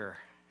drawn near,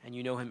 and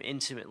you know him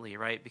intimately,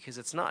 right? Because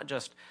it's not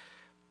just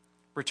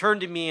return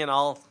to me and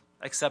I'll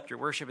accept your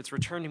worship. It's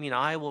return to me and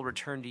I will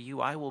return to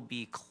you. I will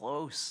be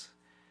close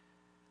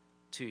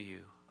to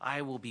you.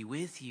 I will be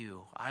with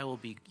you. I will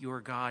be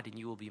your God and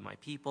you will be my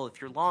people. If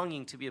you're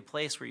longing to be a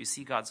place where you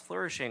see God's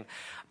flourishing,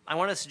 I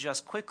want to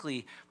suggest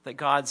quickly that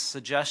God's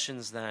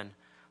suggestions then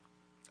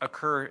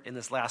occur in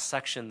this last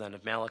section then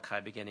of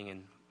Malachi, beginning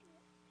in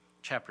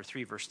chapter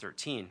 3, verse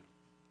 13.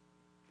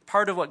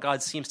 Part of what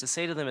God seems to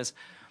say to them is,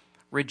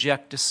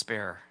 reject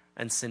despair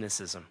and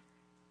cynicism.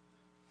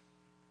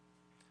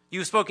 You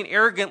have spoken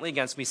arrogantly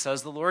against me,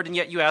 says the Lord, and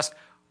yet you ask,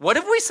 what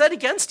have we said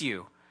against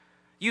you?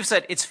 You've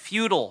said it's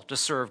futile to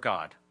serve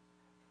God.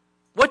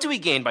 What do we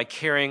gain by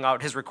carrying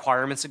out his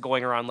requirements and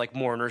going around like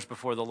mourners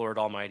before the Lord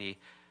Almighty?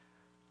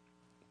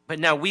 But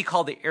now we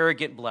call the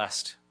arrogant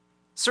blessed.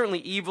 Certainly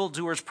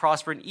evildoers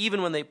prosper, and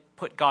even when they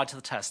put God to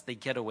the test, they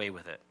get away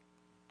with it.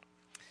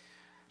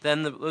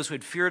 Then those who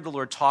had feared the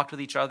Lord talked with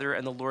each other,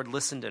 and the Lord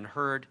listened and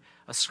heard.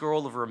 A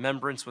scroll of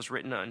remembrance was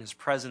written in his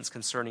presence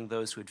concerning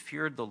those who had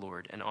feared the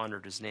Lord and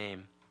honored his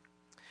name.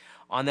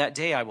 On that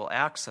day I will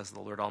act, says the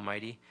Lord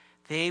Almighty.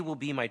 They will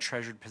be my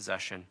treasured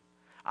possession.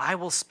 I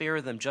will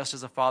spare them just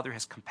as a father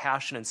has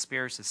compassion and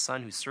spares his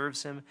son who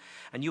serves him.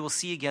 And you will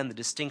see again the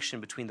distinction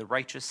between the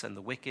righteous and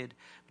the wicked,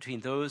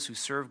 between those who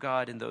serve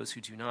God and those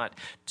who do not.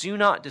 Do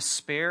not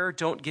despair.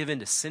 Don't give in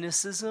to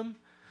cynicism.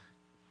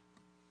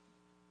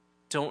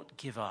 Don't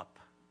give up,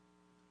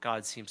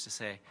 God seems to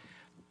say.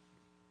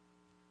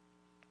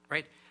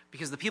 Right?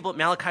 Because the people at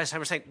Malachi's time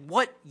were saying,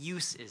 what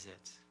use is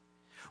it?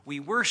 We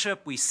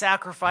worship, we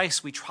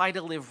sacrifice, we try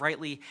to live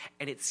rightly,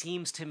 and it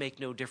seems to make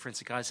no difference.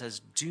 And God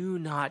says, do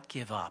not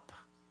give up.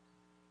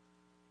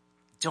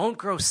 Don't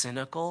grow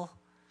cynical.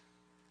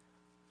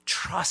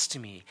 Trust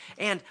me.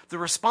 And the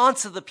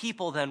response of the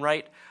people then,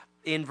 right,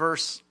 in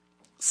verse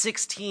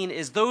 16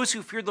 is those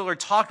who feared the Lord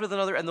talked with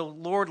another, and the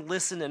Lord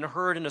listened and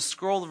heard, and a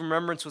scroll of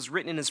remembrance was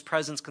written in his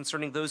presence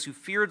concerning those who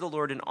feared the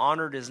Lord and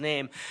honored his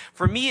name.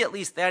 For me, at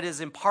least, that is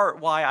in part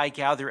why I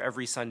gather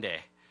every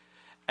Sunday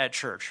at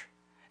church,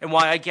 and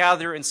why I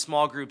gather in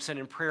small groups and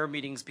in prayer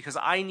meetings, because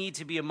I need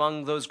to be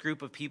among those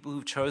group of people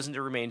who've chosen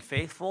to remain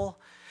faithful,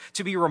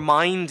 to be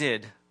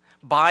reminded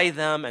by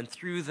them and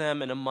through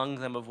them and among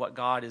them of what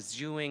God is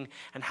doing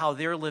and how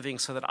they're living,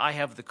 so that I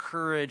have the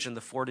courage and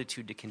the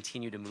fortitude to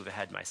continue to move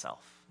ahead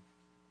myself.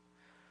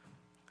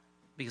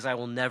 Because I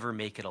will never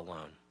make it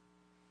alone.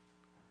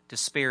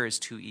 Despair is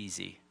too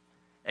easy.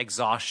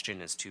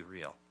 Exhaustion is too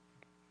real.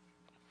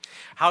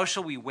 How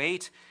shall we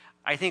wait?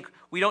 I think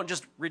we don't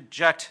just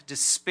reject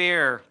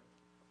despair,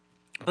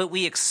 but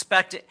we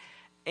expect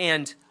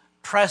and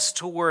press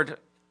toward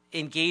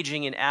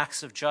engaging in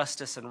acts of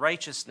justice and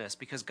righteousness,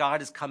 because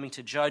God is coming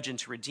to judge and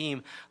to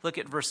redeem. Look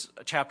at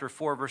chapter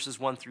 4, verses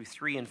 1 through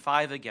 3 and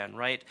 5 again,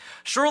 right?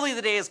 Surely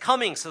the day is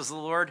coming, says the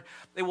Lord.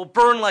 It will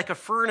burn like a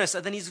furnace.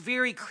 And then he's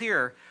very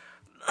clear,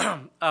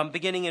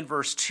 beginning in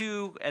verse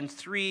 2 and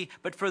 3.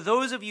 But for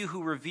those of you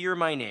who revere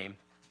my name,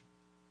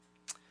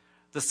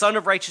 the Son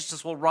of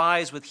Righteousness will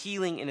rise with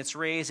healing in its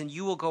rays, and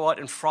you will go out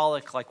and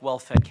frolic like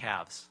well-fed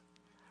calves.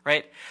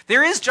 Right?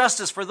 There is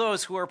justice for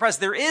those who are oppressed.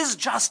 There is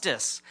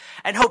justice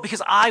and hope,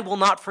 because I will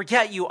not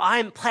forget you.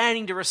 I'm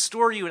planning to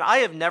restore you. And I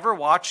have never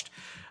watched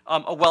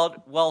a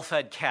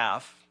well-fed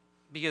calf,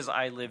 because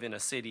I live in a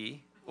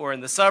city or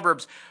in the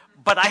suburbs.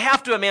 But I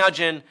have to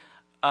imagine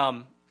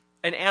an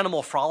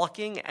animal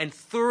frolicking and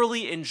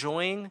thoroughly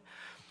enjoying,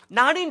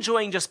 not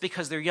enjoying just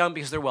because they're young,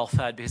 because they're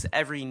well-fed, because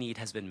every need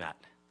has been met.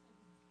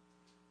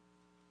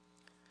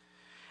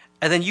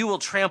 And then you will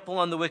trample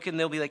on the wicked, and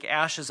they'll be like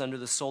ashes under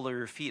the sole of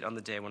your feet on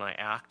the day when I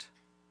act.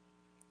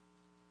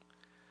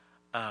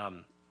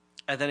 And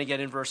then again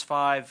in verse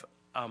 5,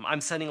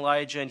 I'm sending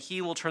Elijah, and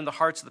he will turn the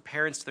hearts of the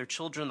parents to their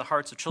children, the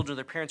hearts of children to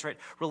their parents, right?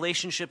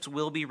 Relationships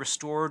will be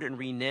restored and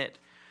reknit.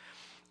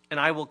 And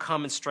I will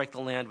come and strike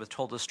the land with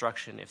total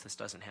destruction if this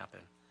doesn't happen,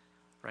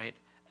 right?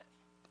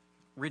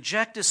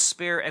 Reject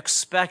despair,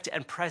 expect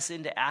and press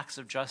into acts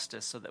of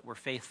justice so that we're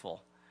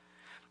faithful.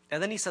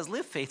 And then he says,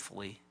 live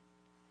faithfully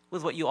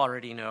with what you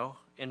already know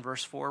in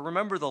verse 4.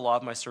 Remember the law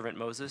of my servant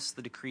Moses,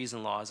 the decrees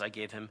and laws I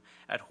gave him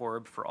at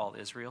Horeb for all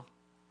Israel.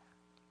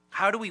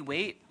 How do we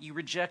wait? You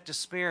reject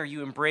despair.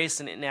 You embrace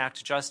and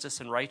enact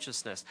justice and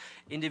righteousness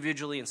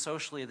individually and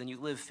socially, and then you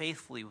live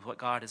faithfully with what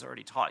God has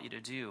already taught you to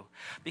do.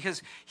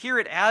 Because here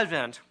at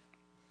Advent,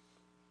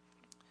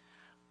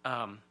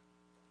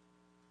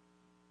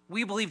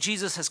 we believe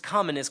Jesus has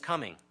come and is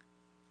coming,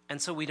 and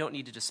so we don't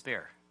need to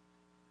despair.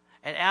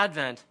 At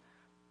Advent,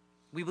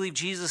 we believe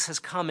Jesus has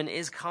come and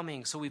is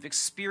coming, so we've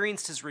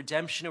experienced his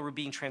redemption and we're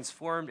being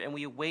transformed, and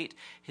we await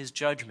his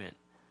judgment,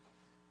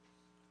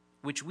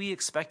 which we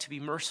expect to be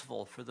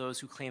merciful for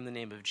those who claim the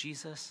name of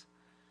Jesus,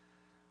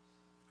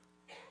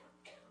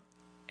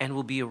 and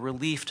will be a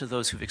relief to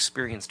those who've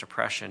experienced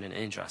oppression and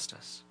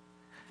injustice.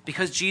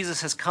 Because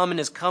Jesus has come and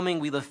is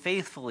coming, we live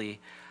faithfully,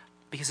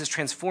 because his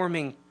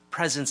transforming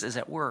presence is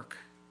at work,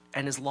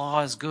 and his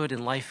law is good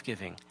and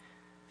life-giving.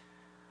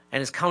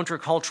 And as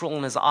countercultural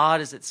and as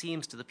odd as it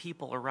seems to the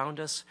people around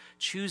us,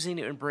 choosing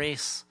to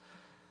embrace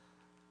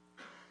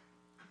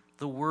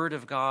the word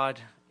of God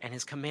and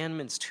his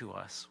commandments to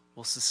us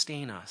will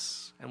sustain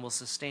us and will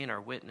sustain our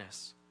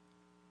witness.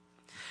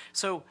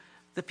 So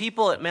The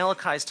people at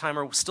Malachi's time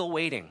are still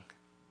waiting.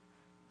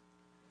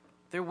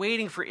 They're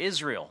waiting for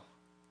Israel,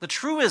 the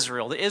true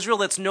Israel, the Israel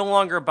that's no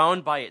longer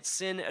bound by its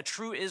sin, a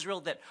true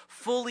Israel that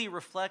fully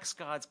reflects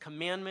God's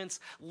commandments,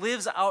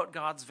 lives out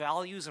God's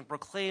values, and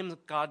proclaims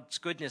God's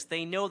goodness.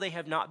 They know they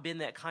have not been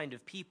that kind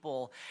of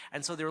people,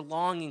 and so they're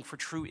longing for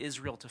true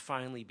Israel to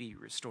finally be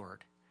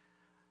restored.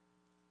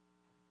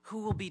 Who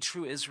will be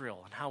true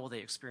Israel, and how will they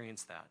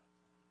experience that?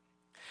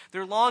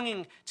 They're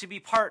longing to be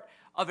part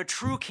of a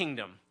true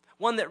kingdom,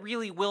 one that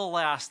really will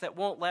last, that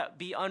won't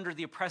be under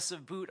the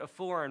oppressive boot of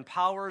foreign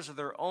powers or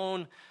their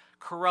own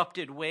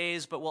corrupted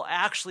ways, but will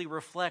actually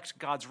reflect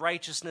God's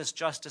righteousness,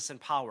 justice,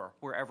 and power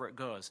wherever it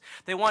goes.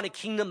 They want a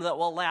kingdom that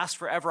will last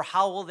forever.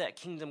 How will that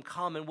kingdom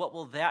come, and what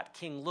will that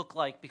king look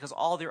like? Because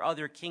all their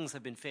other kings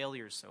have been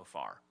failures so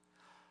far.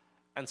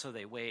 And so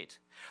they wait.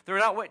 They're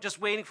not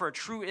just waiting for a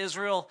true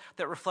Israel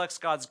that reflects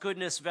God's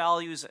goodness,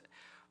 values,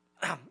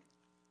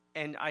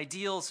 and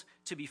ideals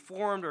to be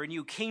formed, or a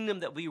new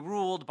kingdom that will be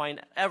ruled by an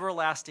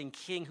everlasting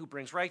king who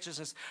brings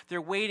righteousness. They're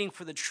waiting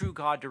for the true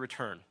God to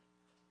return.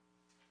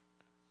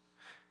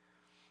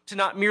 To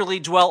not merely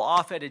dwell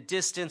off at a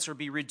distance or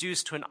be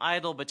reduced to an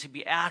idol, but to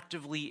be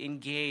actively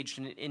engaged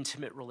in an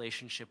intimate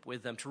relationship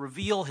with them, to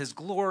reveal his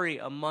glory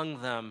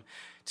among them,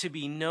 to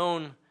be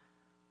known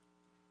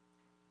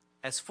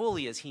as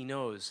fully as he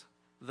knows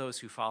those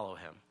who follow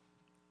him.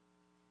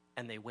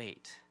 And they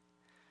wait.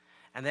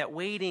 And that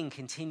waiting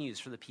continues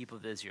for the people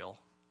of Israel.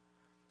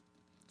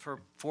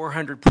 For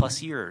 400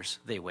 plus years,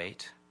 they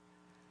wait.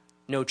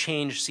 No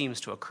change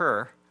seems to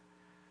occur.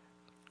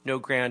 No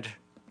grand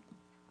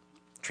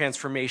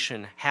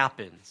transformation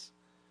happens.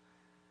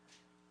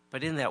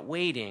 But in that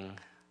waiting,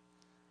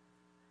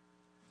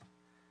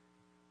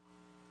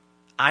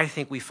 I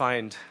think we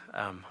find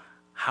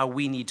how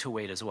we need to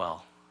wait as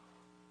well.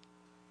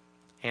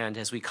 And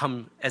as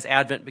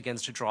Advent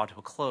begins to draw to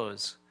a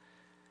close,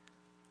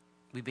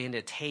 we begin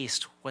to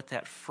taste what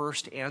that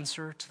first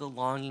answer to the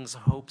longings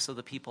and hopes of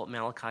the people at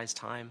Malachi's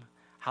time,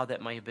 how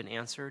that might have been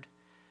answered.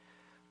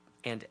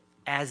 And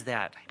as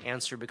that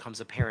answer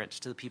becomes apparent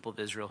to the people of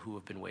Israel who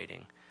have been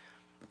waiting,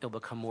 it'll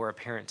become more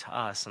apparent to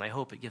us, and I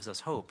hope it gives us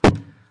hope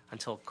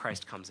until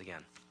Christ comes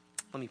again.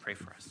 Let me pray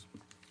for us.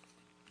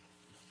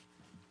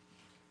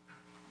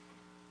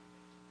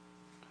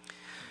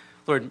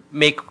 Lord,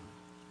 make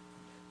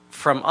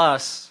from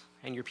us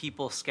and your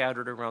people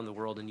scattered around the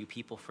world a new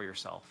people for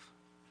yourself,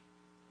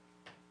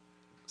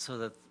 so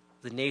that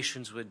the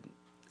nations would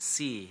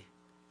see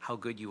how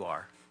good you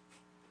are.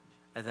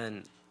 And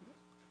then,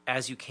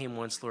 as you came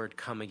once, Lord,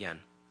 come again.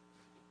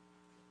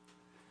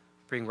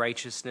 Bring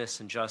righteousness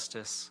and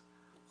justice,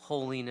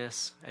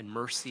 holiness and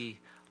mercy,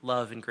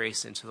 love and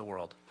grace into the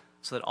world,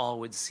 so that all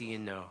would see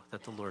and know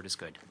that the Lord is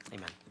good.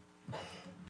 Amen.